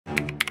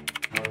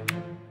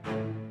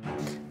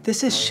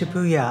This is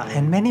Shibuya,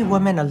 and many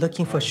women are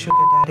looking for sugar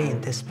daddy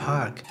in this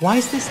park. Why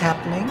is this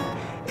happening?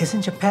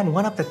 Isn't Japan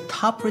one of the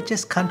top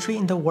richest countries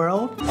in the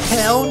world?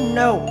 Hell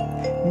no!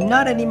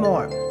 Not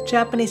anymore.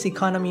 Japanese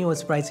economy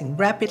was rising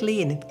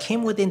rapidly and it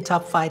came within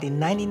top 5 in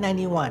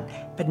 1991.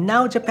 But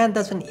now Japan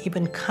doesn't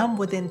even come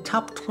within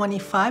top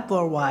 25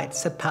 worldwide,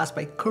 surpassed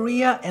by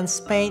Korea and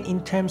Spain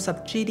in terms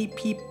of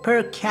GDP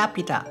per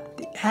capita.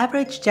 The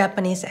average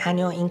Japanese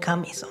annual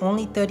income is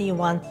only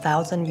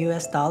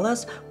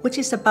 $31,000, which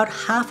is about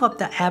half of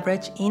the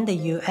average in the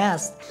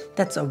US.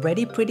 That's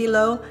already pretty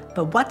low,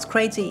 but what's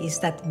crazy is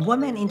that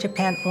women in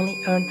Japan only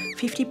earn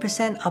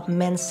 50% of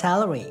men's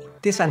salary.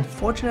 This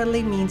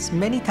unfortunately means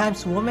many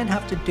times women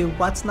have to do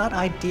what's not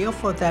ideal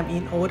for them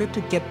in order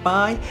to get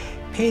by,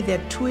 pay their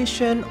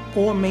tuition,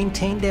 or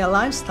maintain their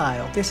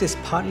lifestyle. This is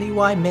partly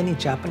why many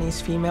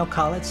Japanese female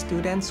college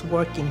students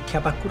work in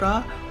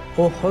kyabakura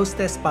or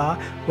hostess bar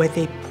where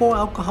they pour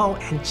alcohol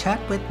and chat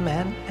with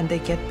men and they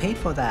get paid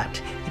for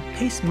that. It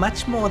pays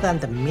much more than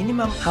the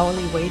minimum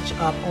hourly wage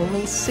of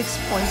only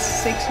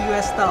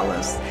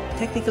 $6.6.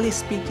 Technically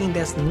speaking,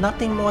 there's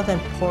nothing more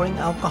than pouring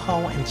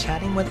alcohol and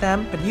chatting with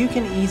them, but you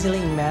can easily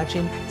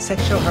imagine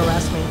sexual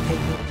harassment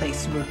taking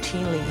place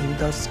routinely in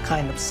those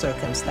kind of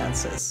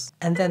circumstances.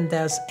 And then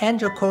there's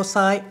Angel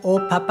Kosai or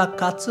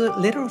Papakatsu.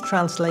 Literal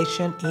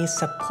translation is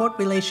support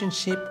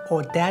relationship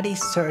or daddy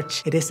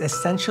search. It is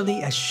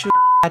essentially a sugar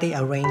daddy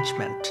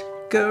arrangement.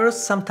 Girls,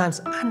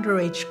 sometimes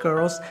underage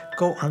girls,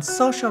 go on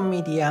social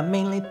media,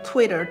 mainly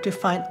Twitter, to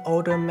find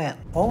older men.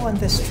 All on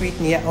the street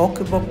near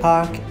Okubo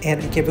Park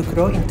and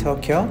Ikebukuro in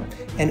Tokyo,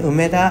 and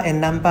Umeda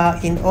and Namba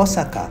in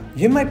Osaka.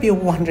 You might be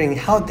wondering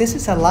how this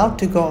is allowed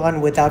to go on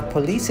without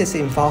police's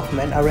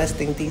involvement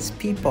arresting these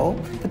people,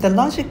 but the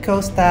logic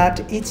goes that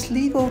it's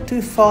legal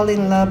to fall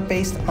in love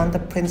based on the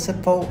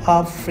principle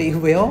of free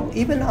will,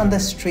 even on the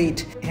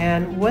street.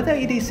 And whether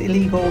it is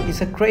illegal is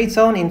a gray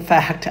zone in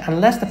fact,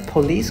 unless the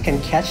police can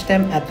catch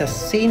them at the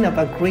scene of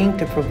agreeing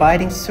to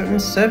providing certain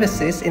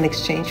services in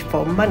exchange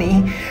for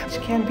money, which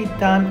can be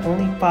done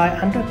only by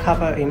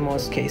undercover in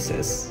most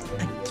cases.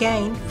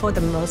 Again, for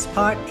the most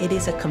part, it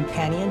is a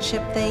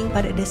companionship thing,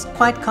 but it is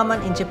quite common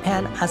in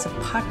Japan as a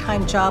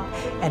part-time job,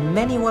 and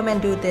many women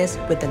do this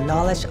with the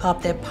knowledge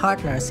of their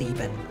partners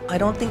even. I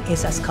don't think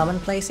it's as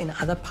commonplace in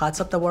other parts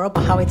of the world,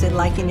 but how is it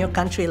like in your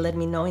country? Let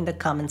me know in the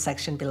comment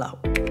section below.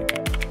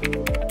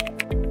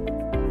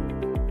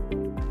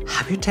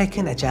 Have you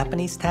taken a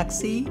Japanese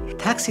taxi?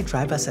 Taxi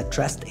drivers are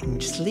dressed in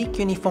sleek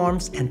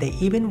uniforms and they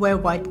even wear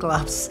white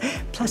gloves.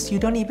 Plus, you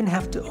don't even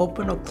have to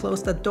open or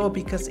close the door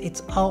because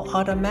it's all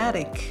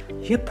automatic.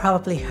 You've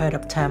probably heard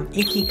of the term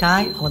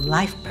ikigai or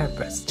life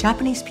purpose.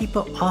 Japanese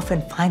people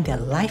often find their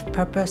life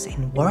purpose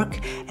in work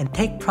and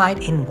take pride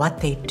in what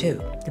they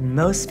do. The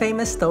most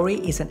famous story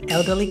is an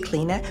elderly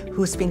cleaner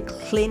who's been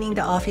cleaning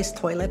the office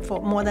toilet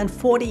for more than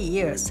 40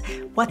 years.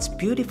 What's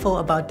beautiful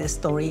about this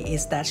story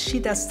is that she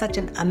does such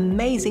an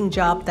amazing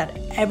job that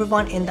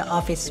everyone in the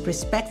office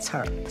respects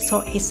her.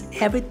 So is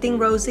everything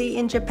rosy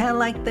in Japan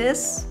like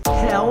this?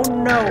 Hell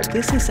no!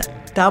 This is a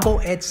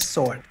double-edged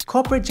sword.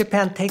 Corporate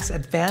Japan takes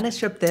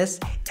advantage of this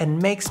and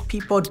makes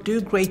people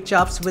do great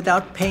jobs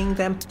without paying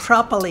them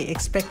properly,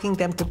 expecting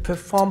them to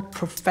perform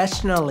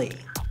professionally.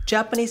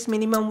 Japanese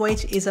minimum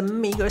wage is a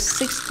meager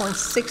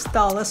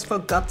 $6.6 for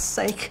God's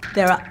sake.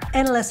 There are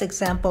endless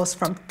examples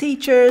from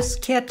teachers,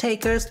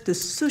 caretakers to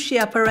sushi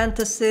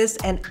apprentices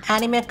and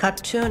anime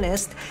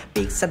cartoonists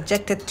being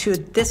subjected to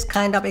this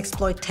kind of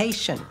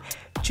exploitation.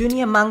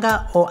 Junior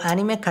manga or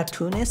anime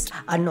cartoonists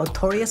are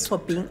notorious for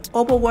being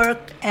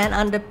overworked and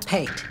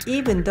underpaid.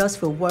 Even those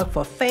who work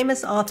for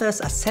famous authors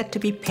are said to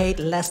be paid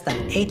less than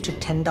 $8 to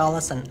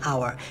 $10 an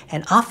hour,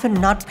 and often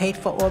not paid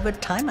for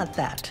overtime at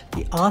that.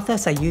 The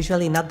authors are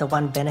usually not the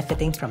one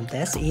benefiting from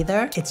this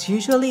either. It's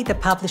usually the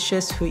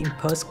publishers who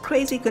impose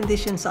crazy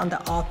conditions on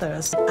the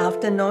authors.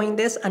 After knowing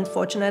this,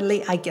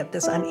 unfortunately, I get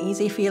this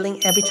uneasy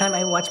feeling every time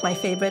I watch my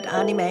favorite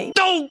anime.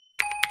 No!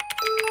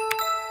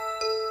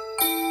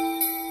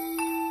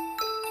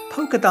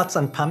 Polka dots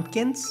on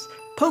pumpkins,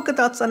 polka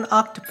dots on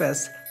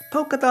octopus,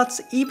 polka dots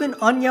even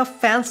on your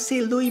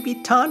fancy Louis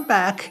Vuitton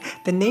bag.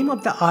 The name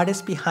of the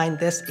artist behind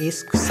this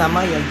is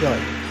Kusama Yayoi.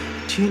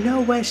 Do you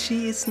know where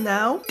she is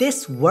now?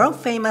 This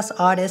world-famous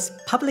artist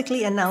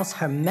publicly announced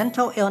her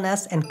mental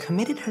illness and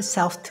committed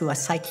herself to a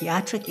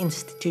psychiatric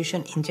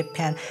institution in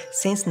Japan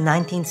since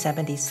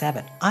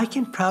 1977. I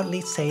can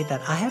proudly say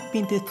that I have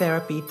been to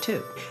therapy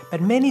too,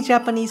 but many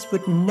Japanese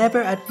would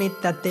never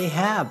admit that they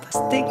have.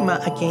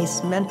 Stigma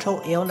against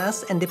mental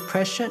illness and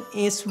depression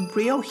is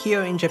real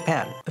here in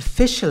Japan.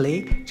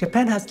 Officially,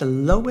 Japan has the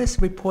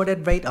lowest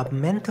reported rate of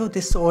mental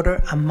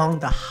disorder among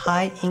the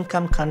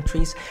high-income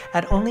countries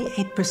at only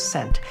 8%.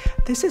 18%.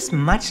 This is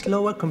much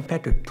lower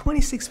compared to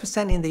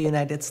 26% in the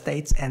United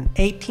States and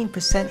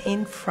 18%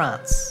 in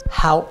France.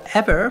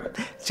 However,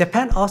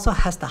 Japan also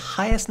has the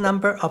highest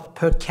number of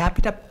per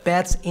capita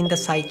beds in the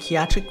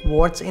psychiatric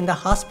wards in the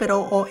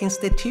hospital or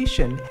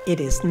institution. It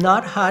is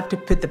not hard to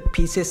put the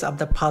pieces of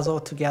the puzzle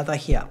together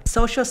here.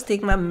 Social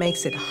stigma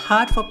makes it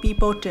hard for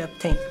people to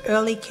obtain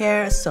early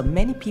care, so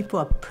many people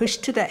are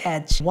pushed to the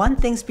edge. Once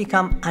things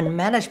become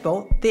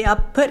unmanageable, they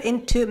are put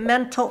into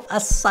mental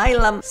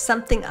asylum,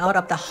 something out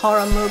of the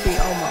horror movie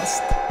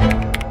almost.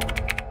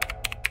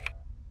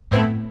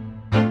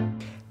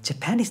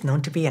 Japan is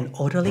known to be an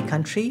orderly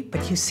country,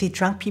 but you see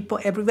drunk people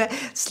everywhere,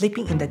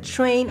 sleeping in the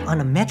train,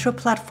 on a metro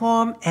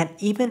platform, and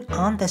even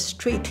on the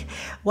street.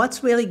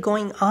 What's really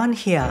going on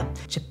here?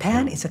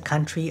 Japan is a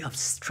country of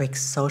strict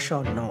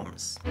social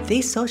norms.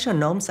 These social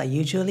norms are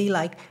usually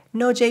like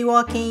no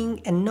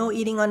jaywalking and no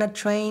eating on a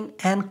train,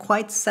 and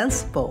quite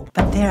sensible.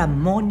 But there are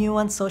more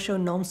nuanced social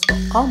norms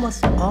for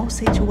almost all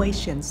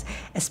situations,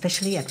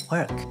 especially at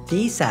work.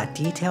 These are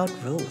detailed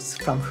rules,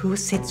 from who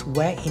sits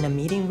where in a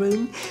meeting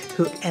room,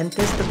 who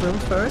enters the room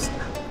first,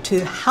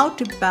 to how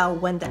to bow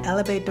when the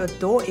elevator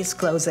door is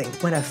closing.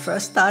 When I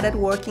first started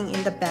working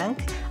in the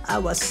bank, I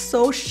was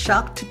so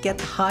shocked to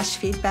get harsh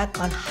feedback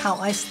on how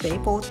I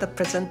stapled the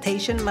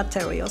presentation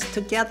materials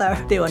together.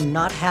 They were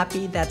not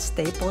happy that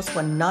staples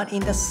were not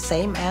in the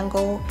same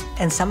angle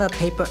and some of the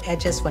paper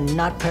edges were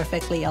not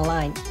perfectly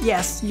aligned.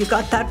 Yes, you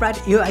got that right.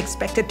 You are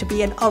expected to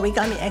be an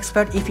origami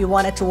expert if you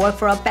wanted to work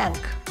for a bank.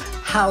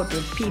 How do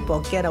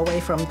people get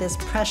away from this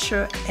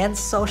pressure and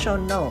social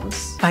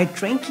norms? By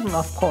drinking,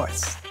 of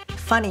course.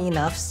 Funny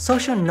enough,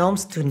 social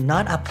norms do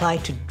not apply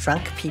to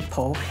drunk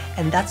people,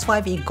 and that's why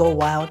we go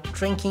wild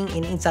drinking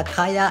in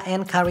izakaya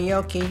and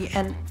karaoke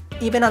and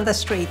even on the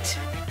street.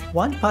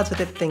 One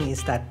positive thing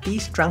is that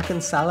these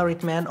drunken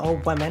salaried men or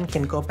women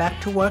can go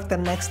back to work the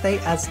next day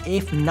as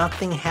if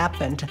nothing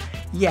happened.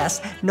 Yes,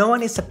 no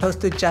one is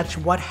supposed to judge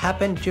what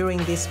happened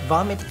during these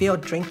vomit-filled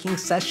drinking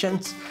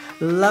sessions.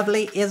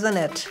 Lovely, isn't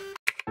it?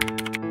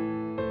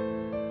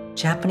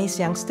 Japanese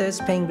youngsters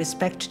paying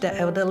respect to the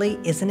elderly,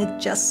 isn't it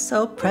just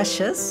so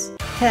precious?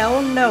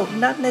 Hell no,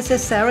 not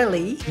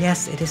necessarily.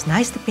 Yes, it is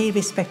nice to pay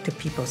respect to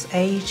people's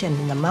age and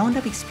the amount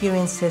of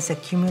experiences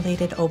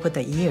accumulated over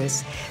the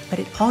years, but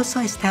it also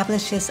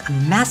establishes a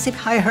massive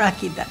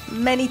hierarchy that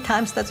many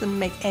times doesn't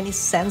make any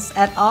sense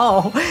at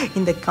all.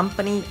 In the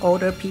company,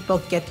 older people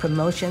get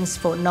promotions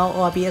for no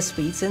obvious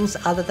reasons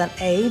other than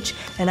age,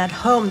 and at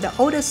home, the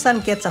older son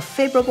gets a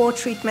favorable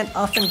treatment,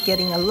 often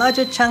getting a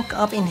larger chunk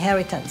of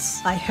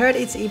inheritance. I heard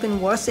it's even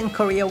worse in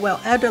Korea, where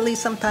elderly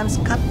sometimes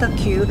cut the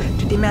queue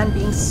to demand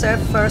being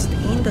served first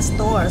in the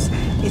stores.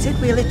 Is it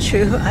really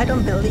true? I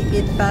don't believe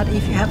it, but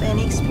if you have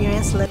any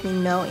experience, let me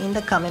know in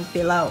the comment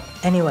below.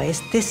 Anyways,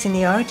 this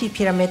seniority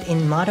pyramid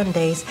in modern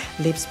days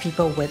leaves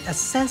people with a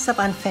sense of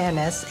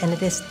unfairness, and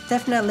it is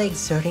definitely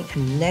exerting a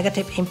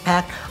negative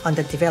impact on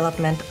the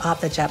development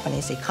of the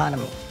Japanese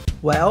economy.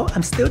 Well,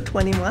 I'm still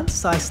 21,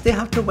 so I still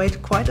have to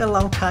wait quite a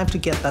long time to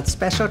get that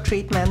special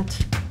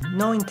treatment.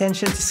 No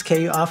intention to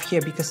scare you off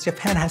here because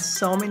Japan has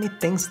so many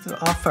things to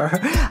offer.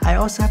 I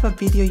also have a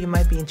video you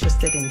might be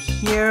interested in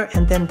here,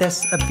 and then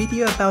there's a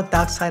video about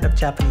dark side of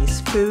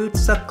Japanese food,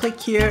 so click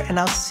here and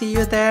I'll see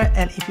you there.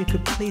 And if you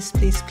could please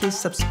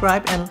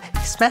subscribe and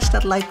smash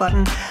that like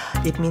button,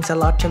 it means a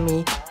lot to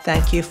me.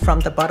 Thank you from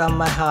the bottom of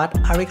my heart.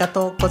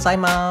 Arigatou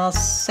gozaimasu.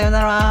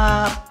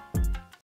 Sayonara.